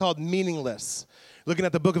called Meaningless. Looking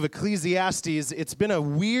at the book of Ecclesiastes, it's been a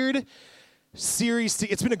weird series.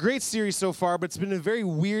 It's been a great series so far, but it's been a very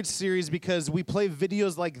weird series because we play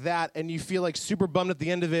videos like that, and you feel like super bummed at the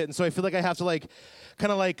end of it. And so I feel like I have to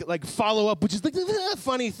kind of follow up, which is like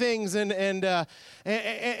funny things. And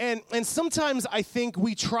sometimes I think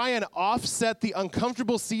we try and offset the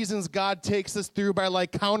uncomfortable seasons God takes us through by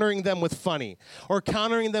like countering them with funny or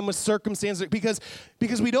countering them with circumstances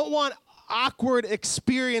because we don't want awkward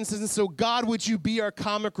experiences, and so God, would you be our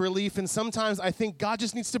comic relief? And sometimes I think God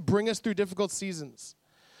just needs to bring us through difficult seasons.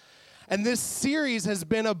 And this series has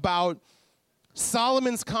been about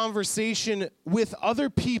Solomon's conversation with other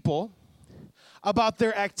people about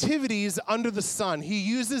their activities under the sun. He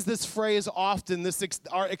uses this phrase often,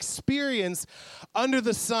 our experience under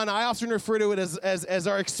the sun. I often refer to it as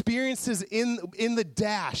our experiences in the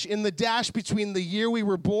dash between the year we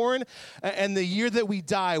were born and the year that we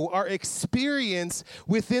die, our experience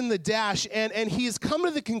within the dash. And he's come to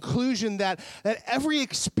the conclusion that every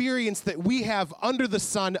experience that we have under the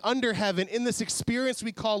sun, under heaven, in this experience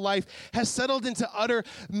we call life, has settled into utter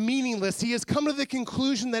meaningless. He has come to the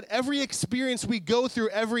conclusion that every experience we go through,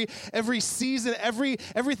 every season,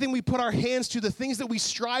 everything we put our hands to, the things that we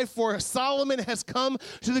strive for, Solomon has come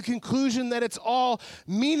to the conclusion that it's all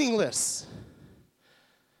meaningless.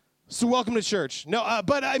 So welcome to church. No,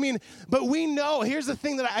 but we know, here's the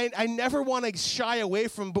thing that I never want to shy away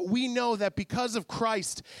from, but we know that because of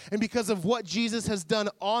Christ and because of what Jesus has done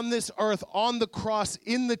on this earth, on the cross,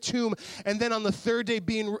 in the tomb, and then on the third day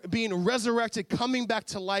being resurrected, coming back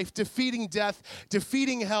to life, defeating death,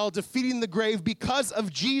 defeating hell, defeating the grave, because of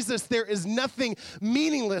Jesus, there is nothing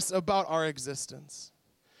meaningless about our existence.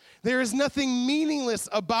 There is nothing meaningless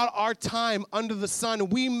about our time under the sun.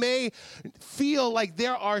 We may feel like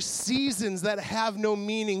there are seasons that have no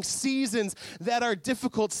meaning, seasons that are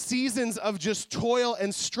difficult, seasons of just toil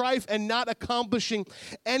and strife and not accomplishing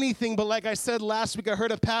anything. But like I said last week, I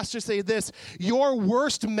heard a pastor say this: your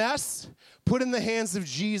worst mess put in the hands of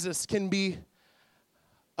Jesus can be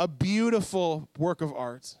a beautiful work of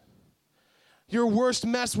art. Your worst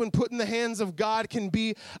mess when put in the hands of God can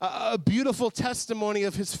be a beautiful testimony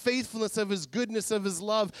of his faithfulness, of his goodness, of his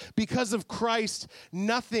love. Because of Christ,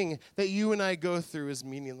 nothing that you and I go through is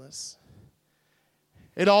meaningless.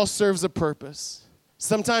 It all serves a purpose.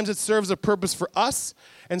 Sometimes it serves a purpose for us,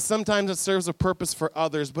 and sometimes it serves a purpose for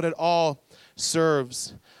others, but it all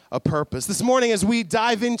serves a purpose. This morning, as we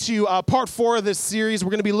dive into part 4 of this series,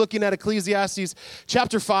 we're going to be looking at Ecclesiastes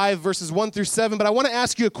chapter 5, verses 1 through 7, but I want to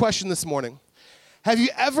ask you a question this morning. Have you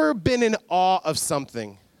ever been in awe of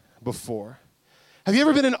something before? Have you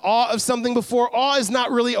ever been in awe of something before? Awe is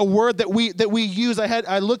not really a word that we use.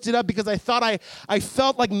 I looked it up because I thought I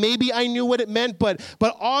felt like maybe I knew what it meant, but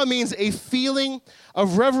awe means a feeling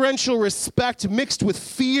of reverential respect mixed with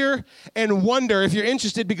fear and wonder. If you're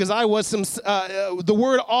interested, because I was the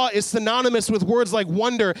word awe is synonymous with words like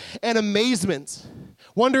wonder and amazement.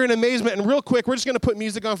 Wonder and amazement. And real quick, we're just going to put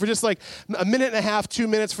music on for just like a minute and a half, 2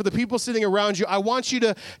 minutes. For the people sitting around you, I want you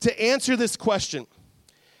to answer this question.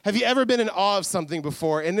 Have you ever been in awe of something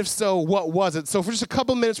before? And if so, what was it? So for just a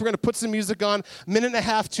couple minutes, we're going to put some music on, minute and a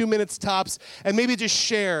half, 2 minutes tops, and maybe just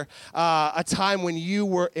share a time when you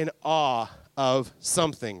were in awe of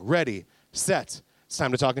something. Ready, set. It's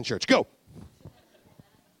time to talk in church. Go.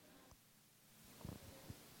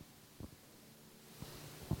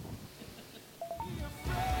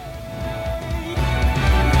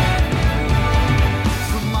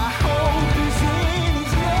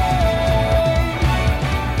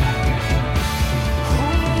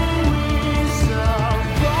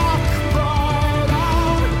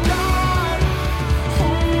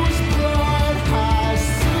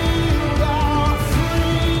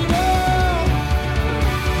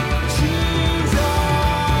 Jesus.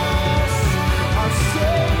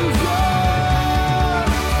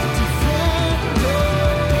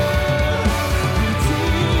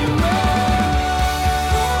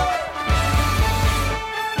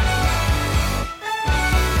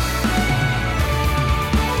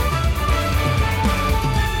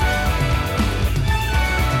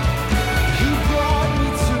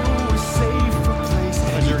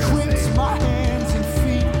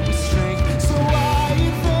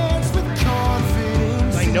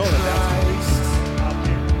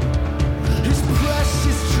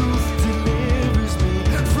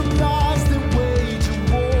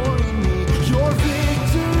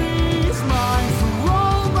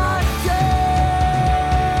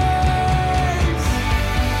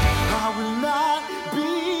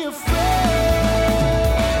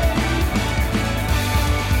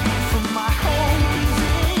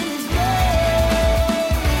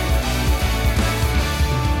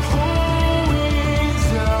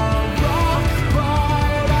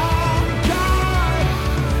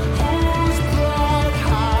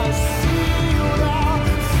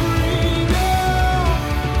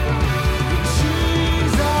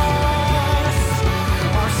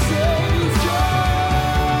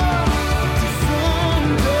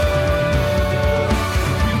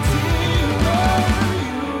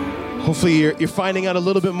 Hopefully you're finding out a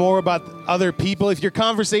little bit more about other people. If your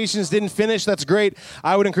conversations didn't finish, that's great.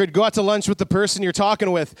 I would encourage, go out to lunch with the person you're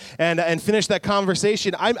talking with and finish that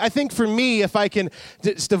conversation. I think for me, if I can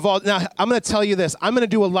just divulge, now I'm going to tell you this. I'm going to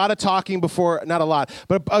do a lot of talking before, not a lot,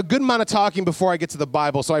 but a good amount of talking before I get to the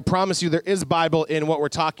Bible. So I promise you there is Bible in what we're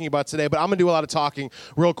talking about today, but I'm going to do a lot of talking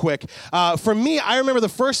real quick. For me, I remember the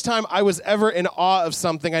first time I was ever in awe of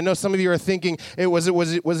something. I know some of you are thinking, was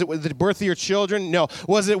it the birth of your children? No.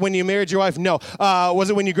 Was it when you married your wife? No. Was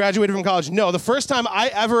it when you graduated from college? No. The first time I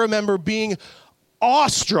ever remember being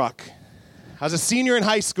awestruck, I was a senior in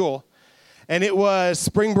high school, and it was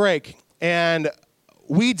spring break, and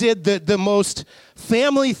we did the most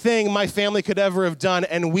family thing my family could ever have done,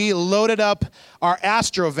 and we loaded up our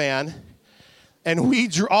Astrovan, and we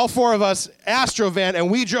drew, all four of us, Astrovan,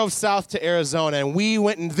 and we drove south to Arizona, and we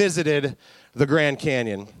went and visited the Grand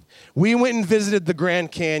Canyon. We went and visited the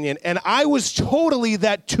Grand Canyon, and I was totally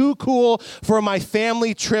that too cool for my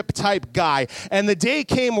family trip type guy. And the day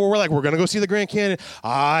came where we're like, we're going to go see the Grand Canyon,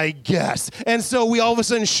 I guess. And so we all of a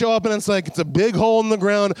sudden show up, and it's like, it's a big hole in the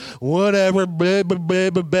ground, whatever,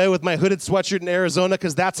 with my hooded sweatshirt in Arizona,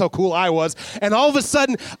 because that's how cool I was. And all of a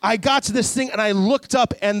sudden, I got to this thing, and I looked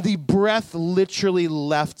up, and the breath literally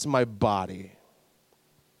left my body.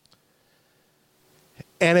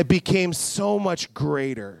 And it became so much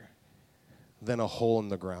greater than a hole in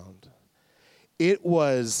the ground. It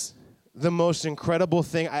was the most incredible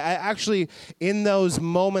thing. I actually, in those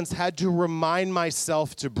moments, had to remind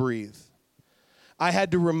myself to breathe. I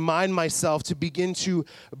had to remind myself to begin to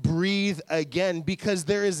breathe again, because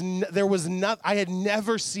I had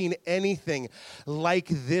never seen anything like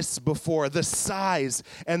this before. The size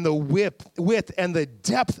and the width and the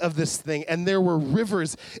depth of this thing, and there were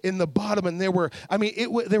rivers in the bottom, and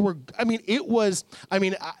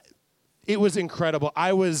it was incredible.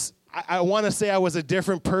 I want to say I was a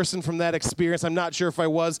different person from that experience. I'm not sure if I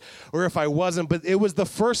was or if I wasn't, but it was the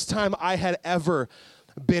first time I had ever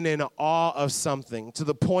been in awe of something, to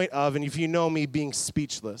the point of, and if you know me, being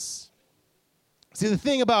speechless. See, the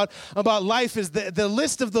thing about life is the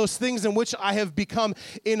list of those things in which I have become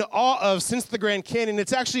in awe of since the Grand Canyon,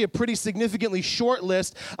 it's actually a pretty significantly short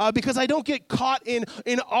list, because I don't get caught in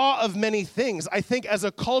awe of many things. I think as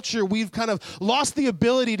a culture, we've kind of lost the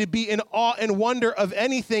ability to be in awe and wonder of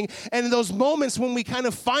anything. And in those moments when we kind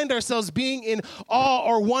of find ourselves being in awe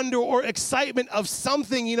or wonder or excitement of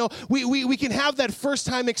something, we can have that first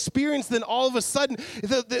time experience. Then all of a sudden,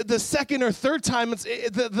 the second or third time, it's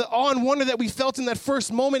the awe and wonder that we felt in that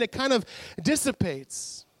first moment, it kind of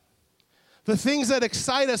dissipates. The things that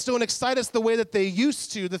excite us don't excite us the way that they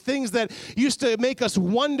used to. The things that used to make us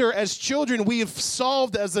wonder as children, we have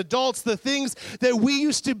solved as adults. The things that we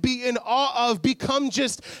used to be in awe of become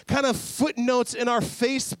just kind of footnotes in our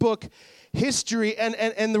Facebook history.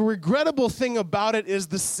 And the regrettable thing about it is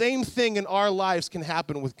the same thing in our lives can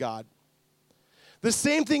happen with God. The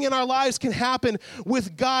same thing in our lives can happen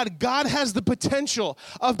with God. God has the potential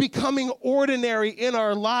of becoming ordinary in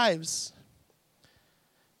our lives.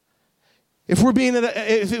 If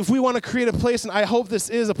we want to create a place, and I hope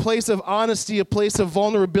this is a place of honesty, a place of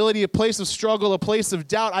vulnerability, a place of struggle, a place of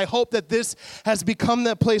doubt, I hope that this has become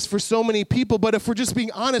that place for so many people. But if we're just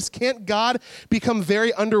being honest, can't God become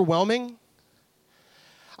very underwhelming?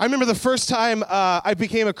 I remember the first time I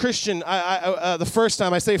became a Christian. The first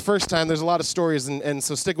time, I say first time, there's a lot of stories, and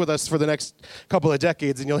so stick with us for the next couple of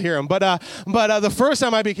decades and you'll hear them. But the first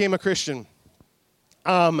time I became a Christian,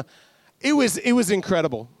 it was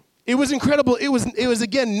incredible. It was incredible. It was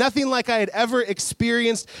again, nothing like I had ever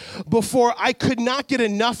experienced before. I could not get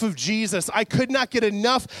enough of Jesus. I could not get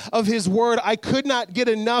enough of his word. I could not get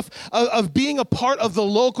enough of being a part of the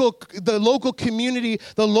local community,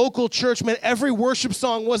 the local church. Man, every worship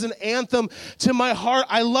song was an anthem to my heart.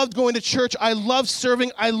 I loved going to church. I loved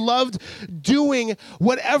serving. I loved doing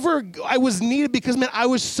whatever I was needed, because, man, I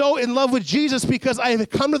was so in love with Jesus, because I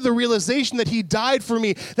had come to the realization that he died for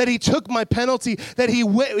me, that he took my penalty, that he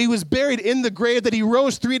was buried in the grave, that he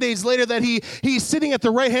rose 3 days later, that he's sitting at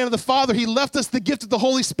the right hand of the Father. He left us the gift of the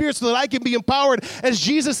Holy Spirit so that I can be empowered, as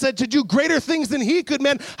Jesus said, to do greater things than he could.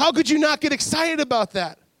 Man, how could you not get excited about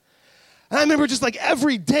that? And I remember just like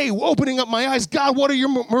every day opening up my eyes. God, what are your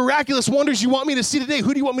miraculous wonders you want me to see today?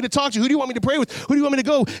 Who do you want me to talk to? Who do you want me to pray with? Who do you want me to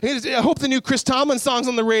go? I hope the new Chris Tomlin song's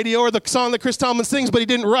on the radio, or the song that Chris Tomlin sings, but he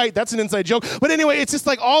didn't write. That's an inside joke. But anyway, it's just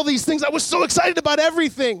like all these things. I was so excited about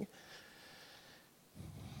everything.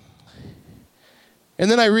 And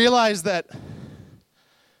then I realized that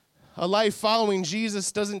a life following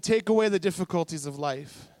Jesus doesn't take away the difficulties of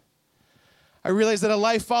life. I realized that a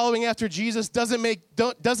life following after Jesus doesn't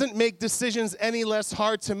make decisions any less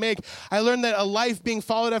hard to make. I learned that a life being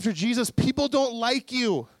followed after Jesus, people don't like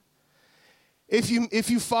you if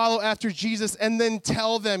you follow after Jesus and then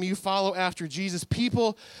tell them you follow after Jesus.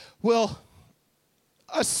 People will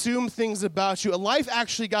assume things about you. Life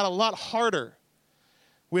actually got a lot harder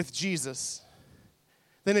with Jesus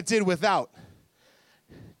than it did without.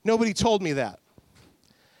 Nobody told me that.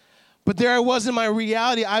 But there I was in my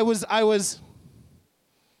reality. I was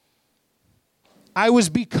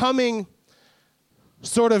becoming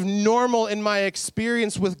sort of normal in my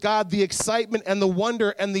experience with God. The excitement and the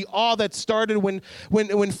wonder and the awe that started when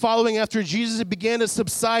following after Jesus, it began to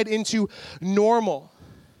subside into normal.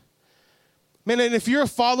 Man, and if you're a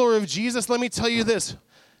follower of Jesus, let me tell you this.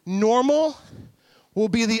 Normal will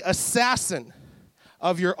be the assassin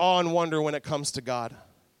of your awe and wonder when it comes to God.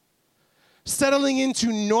 Settling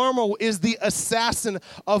into normal is the assassin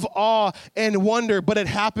of awe and wonder, but it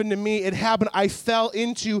happened to me. I fell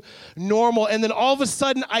into normal, and then all of a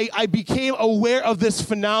sudden, I became aware of this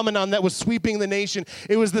phenomenon that was sweeping the nation.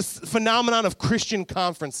 It was this phenomenon of Christian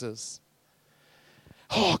conferences.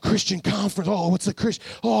 Oh, Christian conference. Oh, what's a Christian?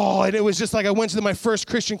 Oh, and it was just like I went to my first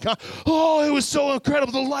Christian conference. Oh, it was so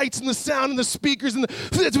incredible. The lights and the sound and the speakers and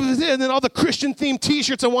then all the Christian-themed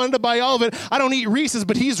T-shirts. I wanted to buy all of it. I don't eat Reese's,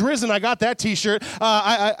 but he's risen. I got that T-shirt.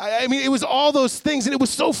 I mean, it was all those things, and it was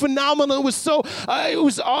so phenomenal. It was so,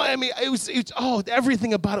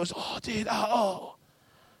 everything about it was, oh, dude, oh.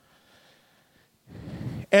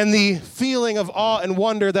 And the feeling of awe and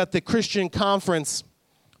wonder that the Christian conference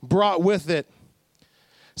brought with it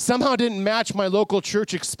somehow didn't match my local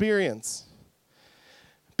church experience.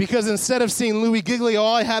 Because instead of seeing Louis Giglio,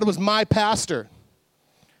 all I had was my pastor.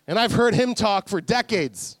 And I've heard him talk for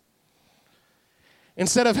decades.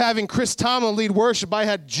 Instead of having Chris Tomlin lead worship, I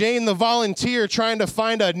had Jane the volunteer trying to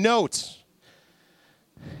find a note.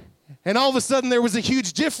 And all of a sudden, there was a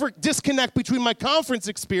huge disconnect between my conference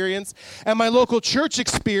experience and my local church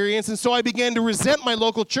experience. And so I began to resent my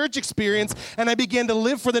local church experience, and I began to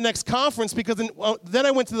live for the next conference, because then I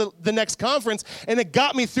went to the next conference, and it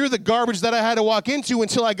got me through the garbage that I had to walk into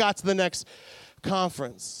until I got to the next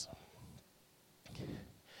conference.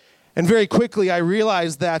 And very quickly, I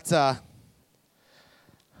realized that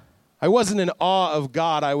I wasn't in awe of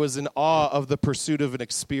God. I was in awe of the pursuit of an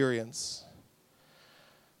experience.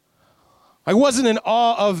 I wasn't in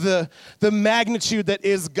awe of the magnitude that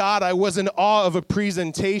is God. I was in awe of a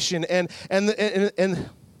presentation. And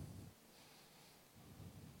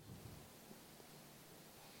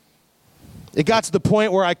it got to the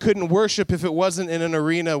point where I couldn't worship if it wasn't in an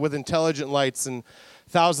arena with intelligent lights and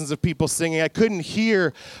thousands of people singing. I couldn't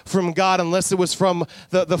hear from God unless it was from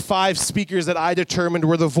the 5 speakers that I determined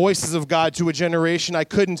were the voices of God to a generation. I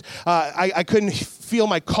couldn't feel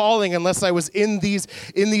my calling unless I was in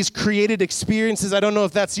these created experiences. I don't know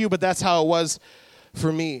if that's you, but that's how it was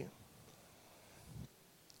for me.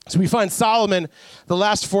 So we find Solomon, the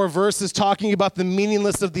last 4 verses, talking about the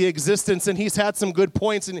meaningless of the existence, and he's had some good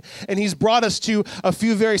points, and he's brought us to a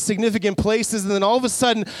few very significant places, and then all of a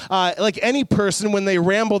sudden, like any person, when they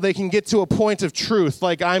ramble, they can get to a point of truth,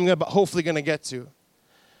 like I'm hopefully going to get to.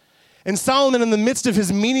 And Solomon, in the midst of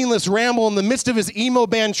his meaningless ramble, in the midst of his emo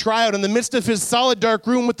band tryout, in the midst of his solid dark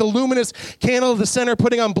room with the luminous candle at the center,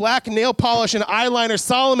 putting on black nail polish and eyeliner,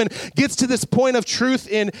 Solomon gets to this point of truth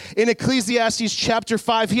in Ecclesiastes chapter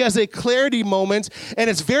 5. He has a clarity moment, and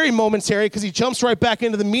it's very momentary because he jumps right back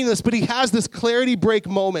into the meaningless, but he has this clarity break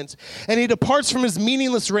moment. And he departs from his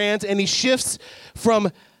meaningless rant, and he shifts from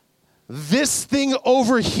this thing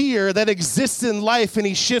over here that exists in life, and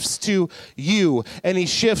he shifts to you, and he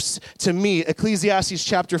shifts to me. Ecclesiastes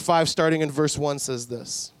chapter 5, starting in verse 1, says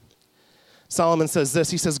this. Solomon says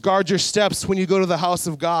this. He says, guard your steps when you go to the house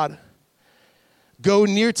of God. Go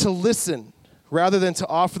near to listen rather than to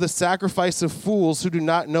offer the sacrifice of fools who do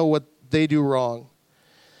not know what they do wrong.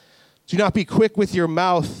 Do not be quick with your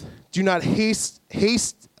mouth. Do not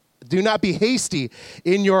Do not be hasty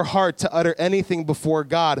in your heart to utter anything before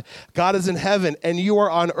God. God is in heaven, and you are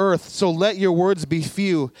on earth, so let your words be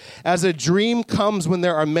few. As a dream comes when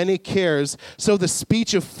there are many cares, so the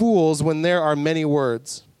speech of fools when there are many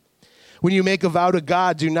words. When you make a vow to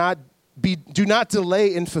God, do not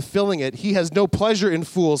delay in fulfilling it. He has no pleasure in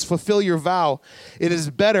fools. Fulfill your vow. It is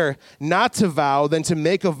better not to vow than to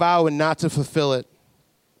make a vow and not to fulfill it.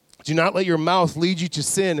 Do not let your mouth lead you to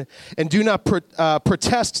sin, and do not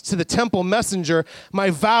protest to the temple messenger,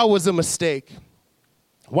 my vow was a mistake.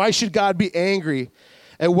 Why should God be angry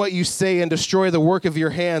at what you say and destroy the work of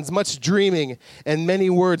your hands? Much dreaming and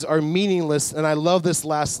many words are meaningless, and I love this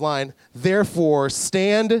last line. Therefore,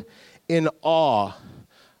 stand in awe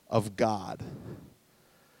of God.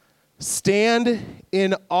 Stand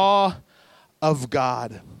in awe of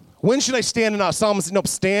God. When should I stand in awe? Solomon said, nope,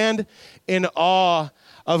 stand in awe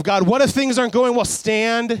of God. What if things aren't going well?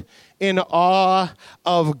 Stand in awe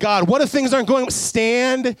of God. What if things aren't going well?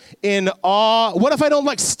 Stand in awe. What if I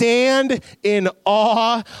don't stand in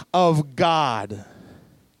awe of God?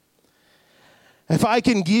 If I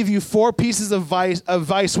can give you 4 pieces of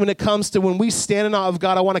advice when it comes to when we stand in awe of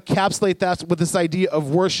God, I want to encapsulate that with this idea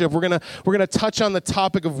of worship. We're gonna touch on the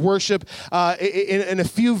topic of worship in a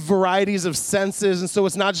few varieties of senses, and so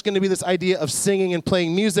it's not just going to be this idea of singing and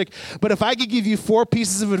playing music. But if I could give you 4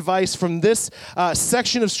 pieces of advice from this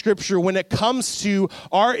section of Scripture when it comes to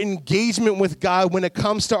our engagement with God, when it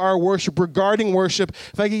comes to our worship, regarding worship,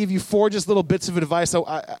 if I could give you 4 just little bits of advice,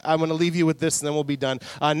 I'm going to leave you with this, and then we'll be done.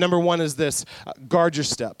 Number 1 is this. Guard your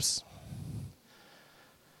steps.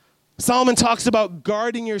 Solomon talks about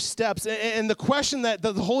guarding your steps. And the question that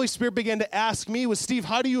the Holy Spirit began to ask me was, Steve,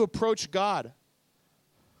 how do you approach God?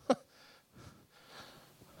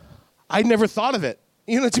 I never thought of it.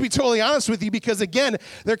 To be totally honest with you, because again,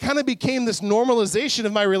 there kind of became this normalization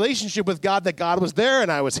of my relationship with God, that God was there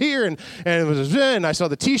and I was here and I saw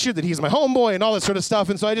the t-shirt that he's my homeboy and all that sort of stuff.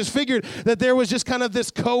 And so I just figured that there was just kind of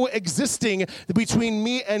this coexisting between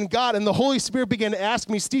me and God. And the Holy Spirit began to ask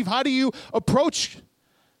me, Steve, how do you approach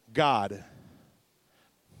God?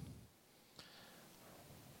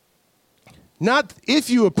 Not if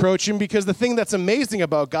you approach him, because the thing that's amazing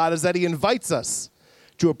about God is that he invites us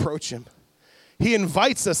to approach him. He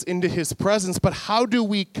invites us into his presence, but how do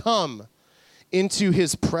we come into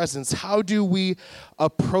his presence? How do we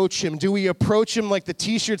approach him? Do we approach him like the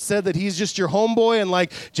t-shirt said, that he's just your homeboy and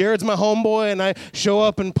like, Jared's my homeboy, and I show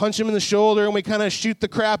up and punch him in the shoulder and we kind of shoot the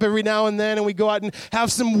crap every now and then and we go out and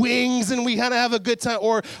have some wings and we kind of have a good time?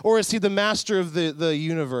 Or is he the master of the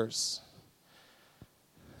universe?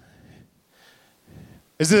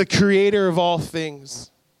 Is he the creator of all things?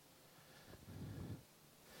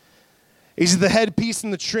 Is he the headpiece in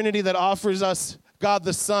the Trinity that offers us God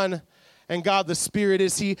the Son and God the Spirit?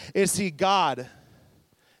 Is he God?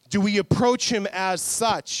 Do we approach him as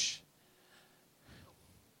such?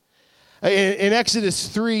 In Exodus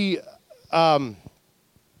 3,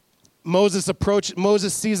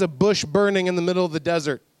 Moses sees a bush burning in the middle of the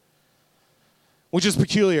desert, which is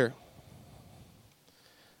peculiar.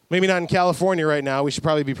 Maybe not in California right now. We should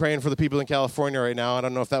probably be praying for the people in California right now. I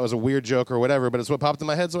don't know if that was a weird joke or whatever, but it's what popped in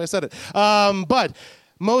my head, so I said it. But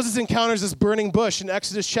Moses encounters this burning bush in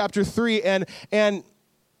Exodus chapter 3, and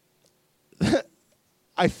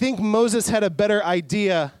I think Moses had a better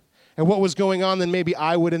idea of what was going on than maybe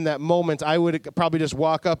I would in that moment. I would probably just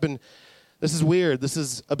walk up and, this is weird. This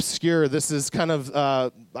is obscure. This is kind of,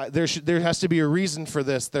 there has to be a reason for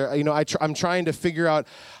this. I'm trying to figure out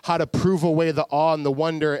how to prove away the awe and the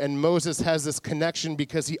wonder, and Moses has this connection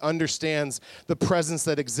because he understands the presence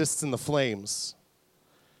that exists in the flames.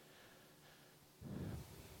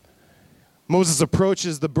 Moses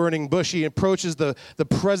approaches the burning bush. He approaches the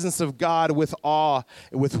presence of God with awe,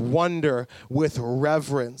 with wonder, with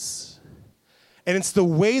reverence. And it's the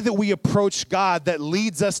way that we approach God that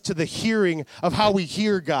leads us to the hearing of how we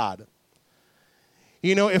hear God.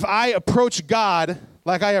 If I approach God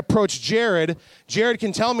like I approach Jared, Jared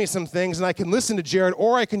can tell me some things and I can listen to Jared,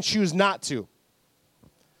 or I can choose not to.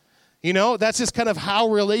 That's just kind of how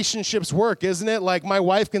relationships work, isn't it? Like my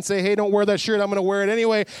wife can say, hey, don't wear that shirt. I'm going to wear it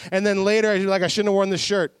anyway. And then later, I shouldn't have worn this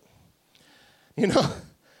shirt.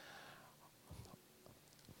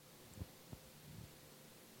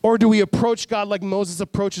 Or do we approach God like Moses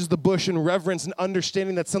approaches the bush in reverence and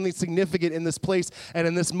understanding that something significant in this place and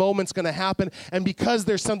in this moment is going to happen? And because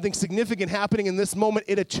there's something significant happening in this moment,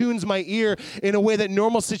 it attunes my ear in a way that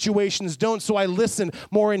normal situations don't. So I listen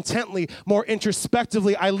more intently, more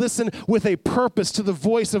introspectively. I listen with a purpose to the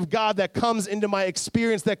voice of God that comes into my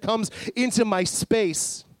experience, that comes into my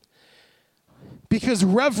space. Because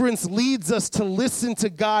reverence leads us to listen to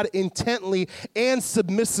God intently and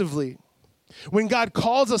submissively. When God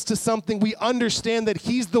calls us to something, we understand that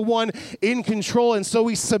he's the one in control, and so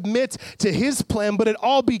we submit to his plan, but it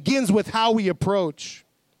all begins with how we approach.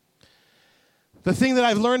 The thing that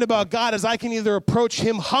I've learned about God is I can either approach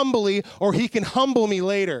him humbly or he can humble me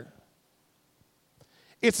later.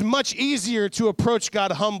 It's much easier to approach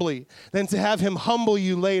God humbly than to have him humble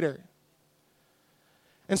you later.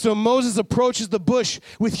 And so Moses approaches the bush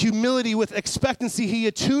with humility, with expectancy. He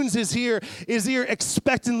attunes his ear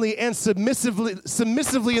expectantly and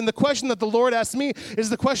submissively. And the question that the Lord asked me is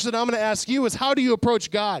the question that I'm going to ask you is, how do you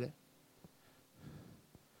approach God?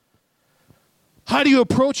 How do you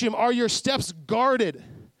approach him? Are your steps guarded?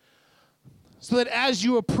 so that as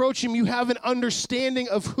you approach him, you have an understanding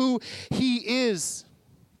of who he is.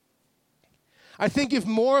 I think if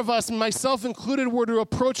more of us, myself included, were to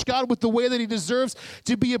approach God with the way that he deserves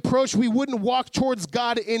to be approached, we wouldn't walk towards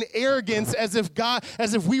God in arrogance as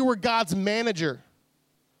if we were God's manager.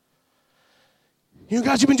 You know,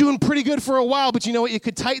 God, you've been doing pretty good for a while, but you know what? You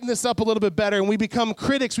could tighten this up a little bit better. And we become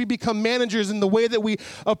critics. We become managers in the way that we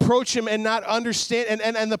approach him and not understand.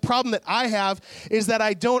 And the problem that I have is that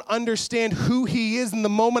I don't understand who he is in the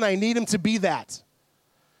moment I need him to be that.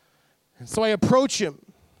 And so I approach him,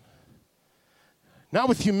 not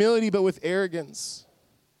with humility, but with arrogance.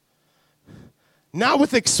 Not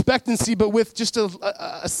with expectancy, but with just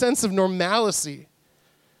a sense of normalcy.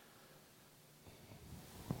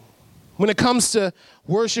 When it comes to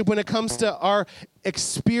worship, when it comes to our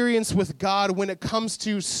experience with God, when it comes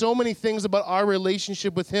to so many things about our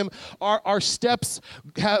relationship with him, our steps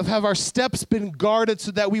have our steps been guarded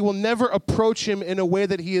so that we will never approach him in a way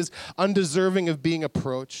that he is undeserving of being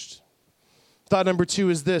approached. Thought number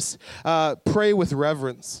 2 is this: pray with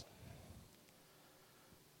reverence.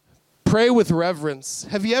 Pray with reverence.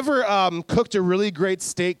 Have you ever cooked a really great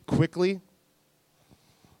steak quickly?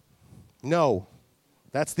 No.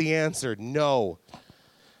 That's the answer. No.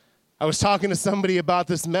 I was talking to somebody about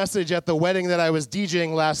this message at the wedding that I was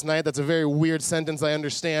DJing last night. That's a very weird sentence, I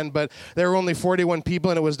understand, but there were only 41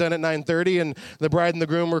 people, and it was done at 9:30, and the bride and the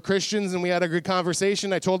groom were Christians, and we had a good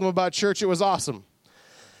conversation. I told them about church. It was awesome.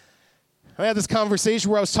 I had this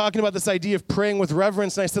conversation where I was talking about this idea of praying with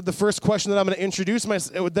reverence, and I said the first question that I'm going to introduce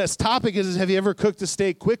this topic is, have you ever cooked a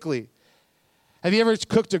steak quickly? Have you ever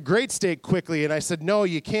cooked a great steak quickly? And I said, no,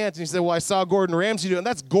 you can't. And he said, well, I saw Gordon Ramsay do it. And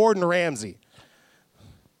that's Gordon Ramsay.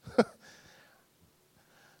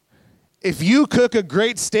 If you cook a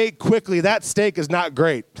great steak quickly, that steak is not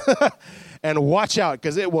great. And watch out,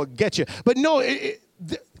 because it will get you. But no,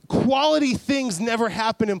 quality things never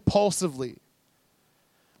happen impulsively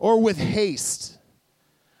or with haste.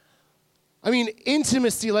 I mean,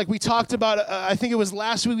 intimacy, like we talked about, I think it was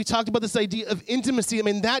last week, we talked about this idea of intimacy. I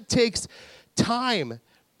mean, that takes time.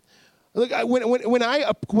 Look, when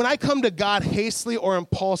I come to God hastily or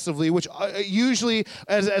impulsively, which usually,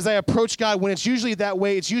 as I approach God, when it's usually that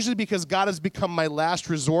way, it's usually because God has become my last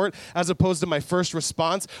resort as opposed to my first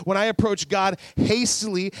response. When I approach God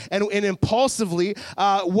hastily and impulsively,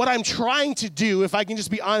 what I'm trying to do, if I can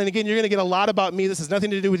just be honest, and again, you're going to get a lot about me. This has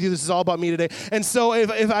nothing to do with you. This is all about me today. And so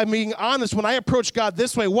if I'm being honest, when I approach God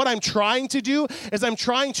this way, what I'm trying to do is I'm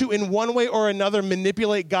trying to, in one way or another,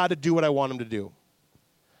 manipulate God to do what I want him to do.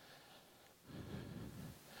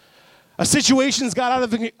 A situation's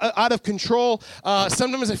got out of control.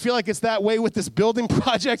 Sometimes I feel like it's that way with this building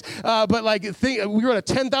project. But we wrote a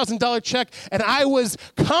 $10,000 check, and I was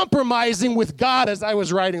compromising with God as I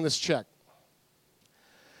was writing this check.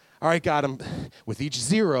 All right, God, with each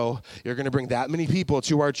zero, you're going to bring that many people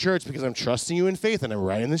to our church because I'm trusting you in faith, and I'm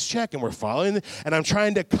writing this check, and we're following, and I'm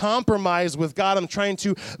trying to compromise with God. I'm trying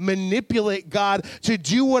to manipulate God to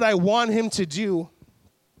do what I want him to do.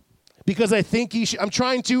 Because I think I'm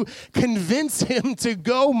trying to convince him to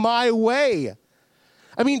go my way.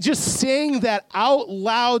 I mean, just saying that out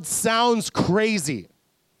loud sounds crazy.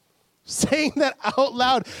 Saying that out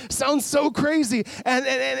loud sounds so crazy.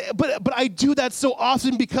 But I do that so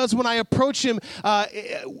often because when I approach him,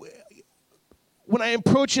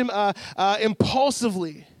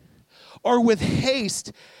 impulsively or with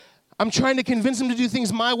haste, I'm trying to convince him to do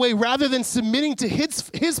things my way rather than submitting to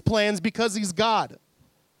his plans because he's God.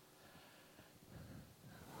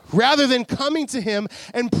 Rather than coming to him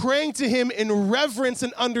and praying to him in reverence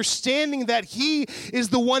and understanding that he is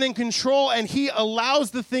the one in control and he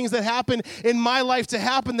allows the things that happen in my life to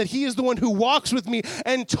happen, that he is the one who walks with me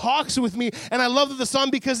and talks with me. And I love the song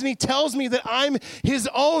because he tells me that I'm his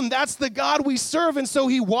own. That's the God we serve. And so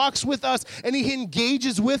he walks with us and he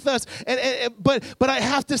engages with us. But I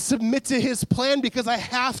have to submit to his plan because I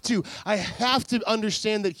have to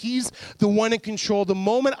understand that he's the one in control. The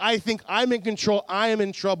moment I think I'm in control, I am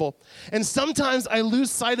in trouble. And sometimes I lose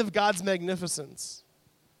sight of God's magnificence.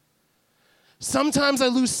 Sometimes I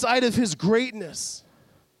lose sight of his greatness.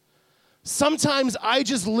 Sometimes I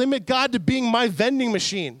just limit God to being my vending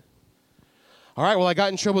machine. All right, well, I got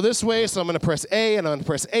in trouble this way, so I'm going to press A, and I'm going to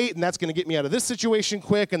press 8, and that's going to get me out of this situation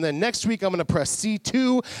quick. And then next week, I'm going to press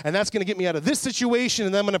C2, and that's going to get me out of this situation.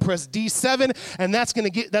 And then I'm going to press D7, and that's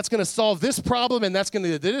going to solve this problem, and that's going to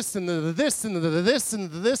do this, and the this, and the this, and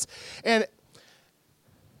the this.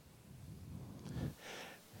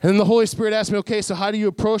 And then the Holy Spirit asked me, okay, so how do you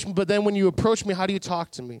approach me? But then when you approach me, how do you talk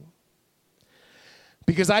to me?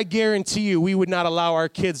 Because I guarantee you we would not allow our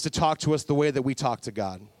kids to talk to us the way that we talk to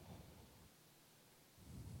God.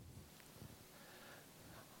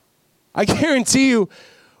 I guarantee you,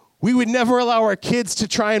 we would never allow our kids to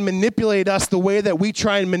try and manipulate us the way that we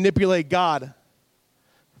try and manipulate God.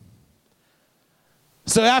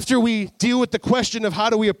 So after we deal with the question of how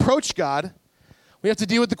do we approach God, we have to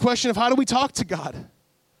deal with the question of how do we talk to God?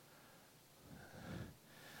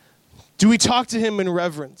 Do we talk to him in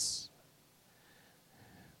reverence?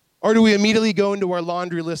 Or do we immediately go into our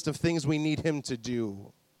laundry list of things we need him to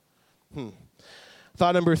do?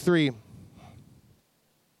 Thought number 3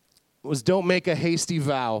 was don't make a hasty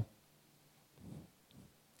vow.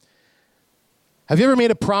 Have you ever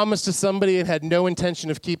made a promise to somebody and had no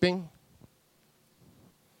intention of keeping?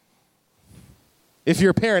 If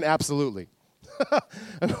you're a parent, absolutely.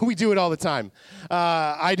 We do it all the time.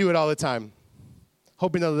 I do it all the time.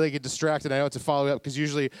 Hoping that they get distracted. I know to follow up because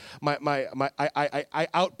usually I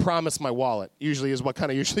out-promise my wallet. Usually is what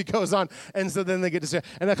kind of usually goes on, and so then they get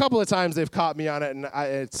distracted. And a couple of times they've caught me on it, and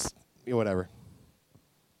it's whatever.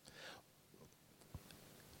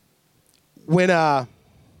 When I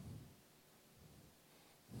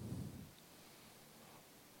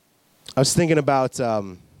was thinking about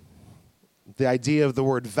the idea of the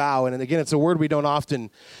word vow, and again, it's a word we don't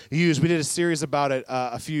often use. We did a series about it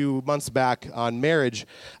a few months back on marriage,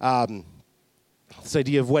 this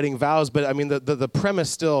idea of wedding vows, but I mean, the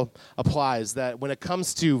premise still applies that when it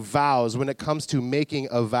comes to vows, when it comes to making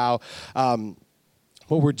a vow,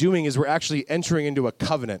 what we're doing is we're actually entering into a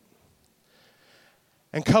covenant.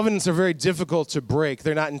 And covenants are very difficult to break.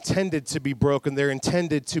 They're not intended to be broken. They're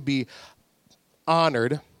intended to be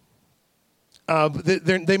honored.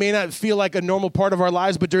 They may not feel like a normal part of our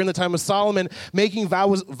lives, but during the time of Solomon, making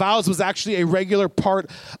vows was actually a regular part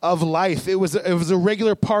of life. It was a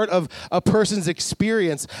regular part of a person's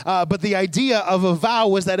experience. But the idea of a vow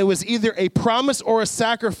was that it was either a promise or a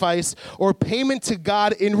sacrifice or payment to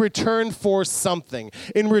God in return for something,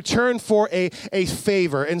 in return for a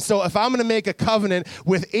favor. And so if I'm going to make a covenant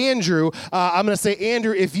with Andrew, I'm going to say,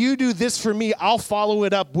 Andrew, if you do this for me, I'll follow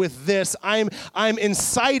it up with this. I'm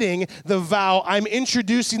inciting the vow. I'm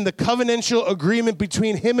introducing the covenantal agreement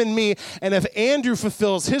between him and me, and if Andrew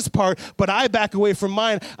fulfills his part, but I back away from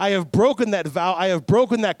mine, I have broken that vow, I have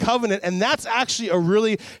broken that covenant, and that's actually a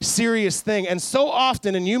really serious thing. And so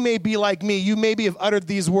often, and you may be like me, you maybe have uttered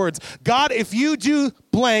these words, God, if you do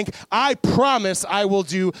blank, I promise I will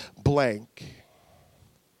do blank.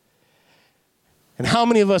 And how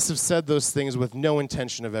many of us have said those things with no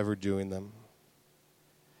intention of ever doing them?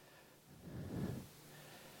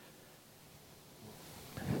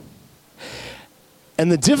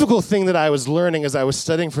 And the difficult thing that I was learning as I was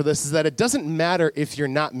studying for this is that it doesn't matter if you're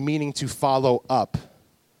not meaning to follow up.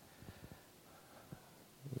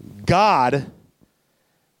 God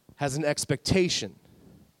has an expectation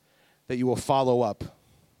that you will follow up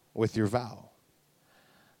with your vow.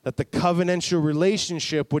 That the covenantal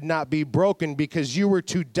relationship would not be broken because you were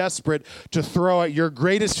too desperate to throw out your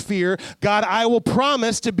greatest fear. God, I will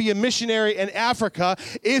promise to be a missionary in Africa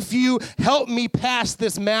if you help me pass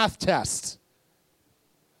this math test.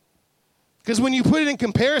 Because when you put it in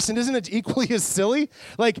comparison, isn't it equally as silly?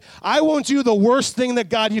 Like, I won't do the worst thing that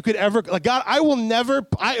God you could ever, like, God,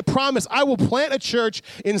 I promise, I will plant a church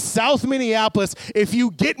in South Minneapolis if you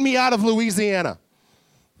get me out of Louisiana.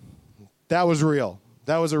 That was real.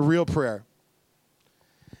 That was a real prayer.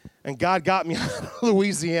 And God got me out of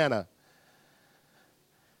Louisiana.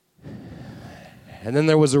 And then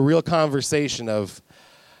there was a real conversation of,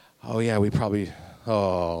 oh yeah,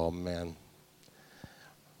 oh man.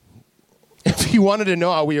 If you wanted to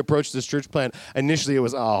know how we approached this church plant, initially it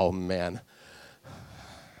was, oh, man.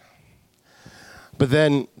 But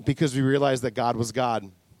then, because we realized that God was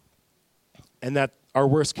God, and that our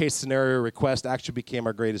worst-case scenario request actually became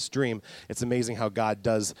our greatest dream, it's amazing how God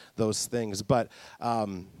does those things. But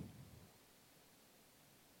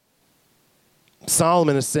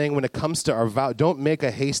Solomon is saying when it comes to our vow, don't make a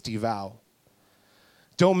hasty vow.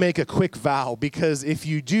 Don't make a quick vow, because if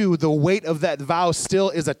you do, the weight of that vow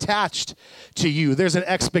still is attached to you. There's an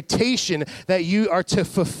expectation that you are to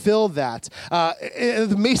fulfill that.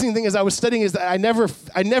 The amazing thing as I was studying is that I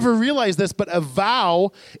never realized this, but a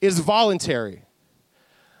vow is voluntary.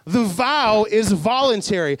 The vow is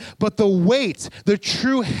voluntary, but the weight, the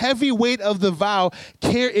true heavy weight of the vow,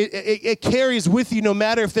 it carries with you no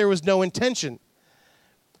matter if there was no intention.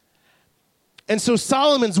 And so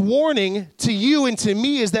Solomon's warning to you and to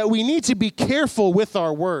me is that we need to be careful with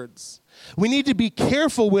our words. We need to be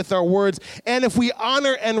careful with our words. And if we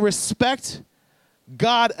honor and respect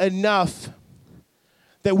God enough,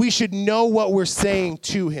 that we should know what we're saying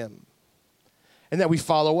to him and that we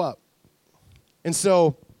follow up. And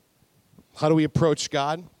so, how do we approach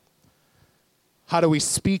God? How do we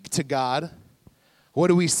speak to God? What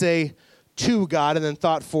do we say to God? And then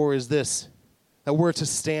thought 4 is this, that we're to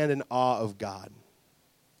stand in awe of God.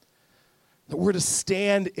 That we're to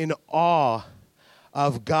stand in awe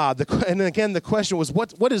of God. And again, the question was,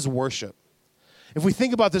 what is worship? If we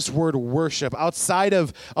think about this word worship outside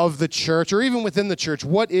of the church or even within the church,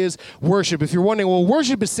 what is worship? If you're wondering, well,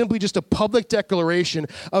 worship is simply just a public declaration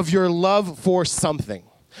of your love for something.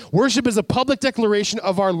 Worship is a public declaration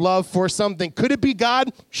of our love for something. Could it be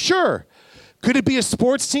God? Sure. Could it be a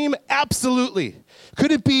sports team? Absolutely.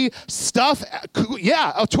 Could it be stuff?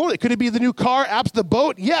 Yeah, totally. Could it be the new car, the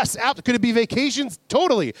boat? Yes. Could it be vacations?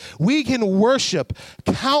 Totally. We can worship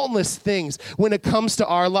countless things when it comes to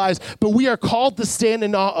our lives, but we are called to stand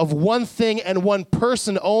in awe of one thing and one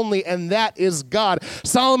person only, and that is God.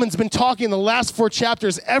 Solomon's been talking in the last 4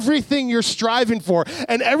 chapters, everything you're striving for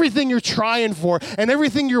and everything you're trying for and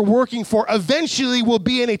everything you're working for eventually will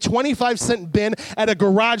be in a 25-cent bin at a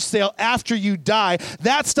garage sale after you die.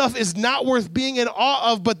 That stuff is not worth being in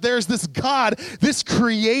awe of, but there's this God, this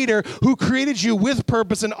creator who created you with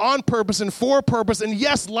purpose and on purpose and for purpose. And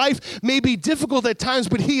yes, life may be difficult at times,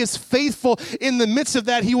 but he is faithful in the midst of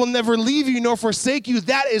that. He will never leave you nor forsake you.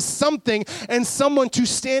 That is something and someone to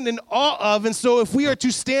stand in awe of. And so if we are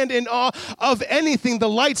to stand in awe of anything, the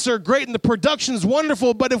lights are great and the production's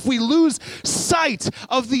wonderful, but if we lose sight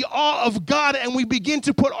of the awe of God and we begin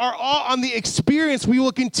to put our awe on the experience, we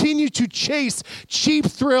will continue to chase cheap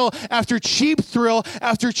thrill after cheap thrill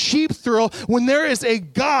after cheap thrill when there is a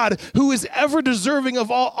God who is ever deserving of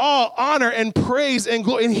all honor and praise and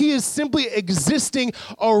glory, and he is simply existing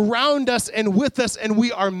around us and with us, and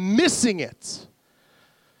we are missing it.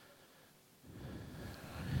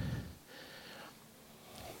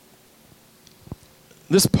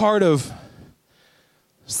 This part of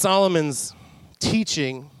Solomon's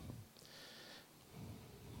teaching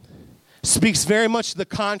speaks very much to the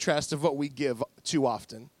contrast of what we give too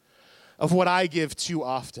often, of what I give too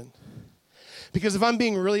often. Because if I'm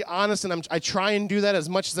being really honest, and I try and do that as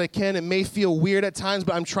much as I can, it may feel weird at times,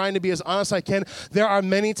 but I'm trying to be as honest as I can. There are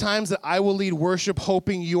many times that I will lead worship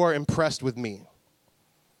hoping you are impressed with me.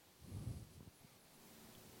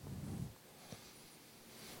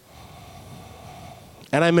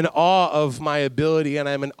 And I'm in awe of my ability, and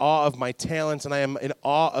I'm in awe of my talents, and I am in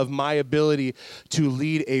awe of my ability to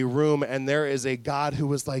lead a room. And there is a God who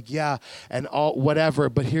was like, yeah, and all whatever.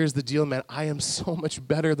 But here's the deal, man. I am so much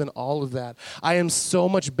better than all of that. I am so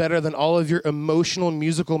much better than all of your emotional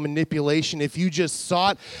musical manipulation. If you just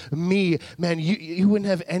sought me, man, you wouldn't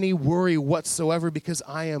have any worry whatsoever because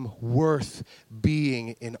I am worth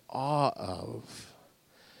being in awe of.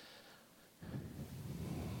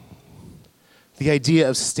 The idea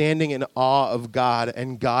of standing in awe of God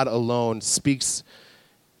and God alone speaks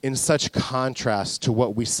in such contrast to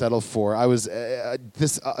what we settle for. I was a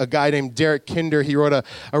guy named Derek Kinder. He wrote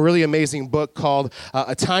a really amazing book called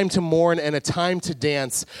A Time to Mourn and a Time to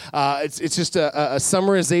Dance. It's just a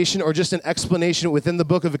summarization or just an explanation within the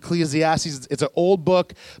book of Ecclesiastes. It's an old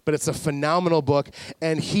book, but it's a phenomenal book.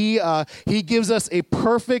 And he gives us a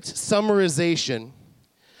perfect summarization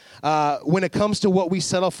when it comes to what we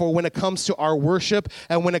settle for, when it comes to our worship,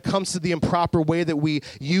 and when it comes to the improper way that we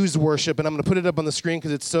use worship. And I'm going to put it up on the screen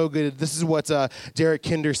because it's so good. This is what Derek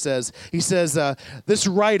Kinder says. He says, this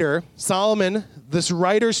writer, Solomon, this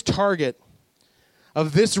writer's target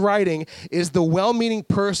of this writing is the well-meaning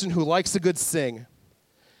person who likes a good sing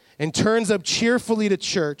and turns up cheerfully to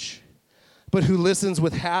church, but who listens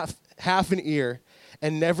with half an ear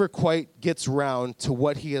and never quite gets round to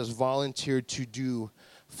what he has volunteered to do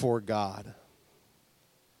for God.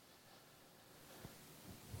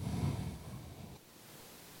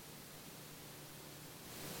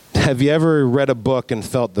 Have you ever read a book and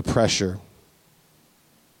felt the pressure?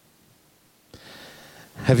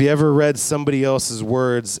 Have you ever read somebody else's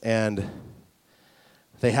words and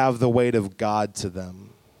they have the weight of God to them?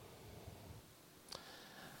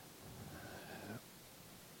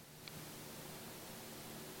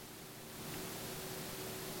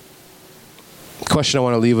 The question I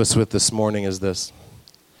want to leave us with this morning is this.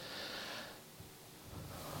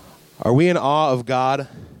 Are we in awe of God,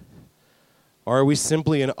 or are we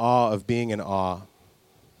simply in awe of being in awe?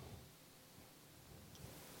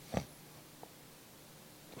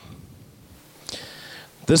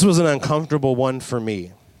 This was an uncomfortable one for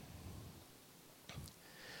me.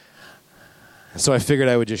 So I figured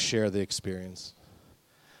I would just share the experience.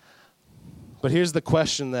 But here's the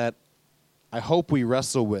question that I hope we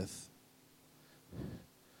wrestle with.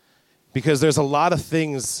 Because there's a lot of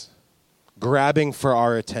things grabbing for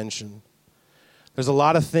our attention. There's a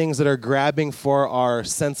lot of things that are grabbing for our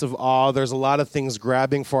sense of awe. There's a lot of things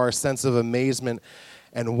grabbing for our sense of amazement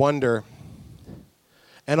and wonder.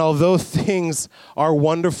 And although things are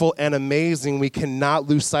wonderful and amazing, we cannot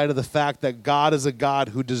lose sight of the fact that God is a God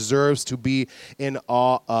who deserves to be in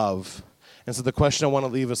awe of. And so the question I want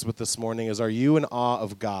to leave us with this morning is, are you in awe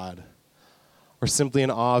of God? Or simply in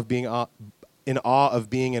awe of being in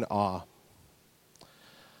awe?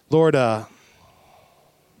 Lord, I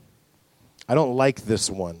don't like this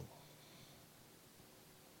one.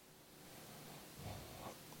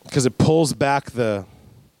 Because it pulls back the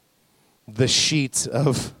sheet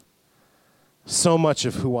of so much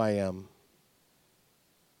of who I am.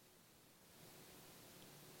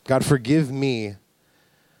 God, forgive me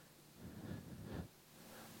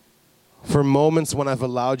for moments when I've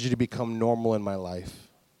allowed you to become normal in my life.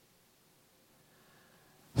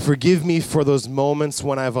 Forgive me for those moments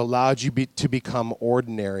when I've allowed you to become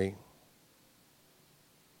ordinary.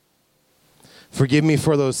 Forgive me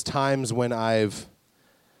for those times when I've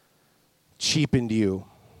cheapened you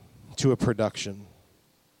to a production.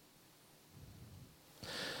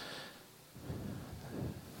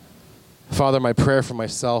 Father, my prayer for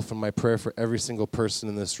myself and my prayer for every single person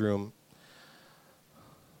in this room,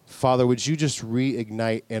 Father, would you just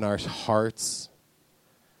reignite in our hearts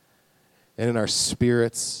and in our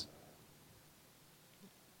spirits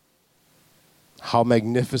how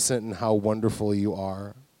magnificent and how wonderful you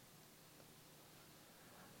are.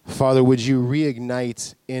 Father, would you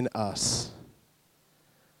reignite in us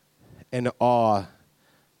an awe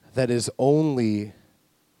that is only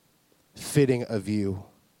fitting of you.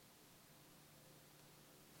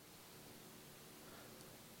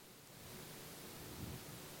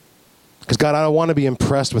 Because God, I don't want to be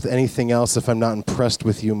impressed with anything else if I'm not impressed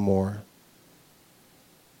with you more.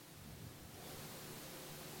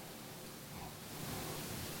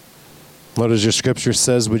 Lord, as your scripture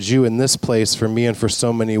says, would you in this place, for me and for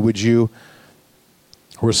so many, would you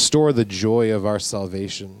restore the joy of our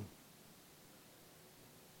salvation?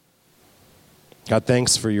 God,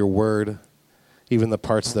 thanks for your word, even the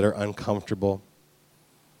parts that are uncomfortable.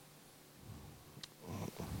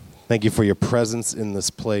 Thank you for your presence in this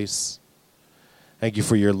place. Thank you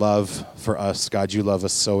for your love for us. God, you love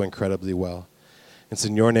us so incredibly well. It's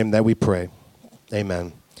in your name that we pray.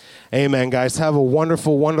 Amen. Amen, guys. Have a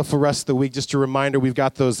wonderful, wonderful rest of the week. Just a reminder, we've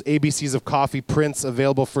got those ABCs of Coffee prints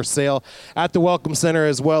available for sale at the Welcome Center,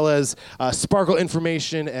 as well as Sparkle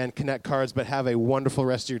information and Connect cards. But have a wonderful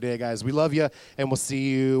rest of your day, guys. We love you, and we'll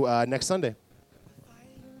see you next Sunday.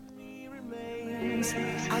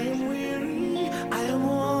 I am weary, I am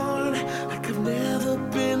worn, like I've never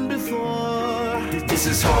been before. This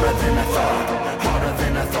is harder than I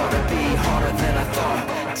thought it'd be, harder than I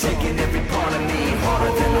thought. Taking every part of me,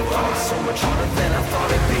 harder than I thought, so much harder than I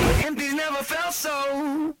thought it'd be. And these never felt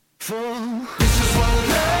so full.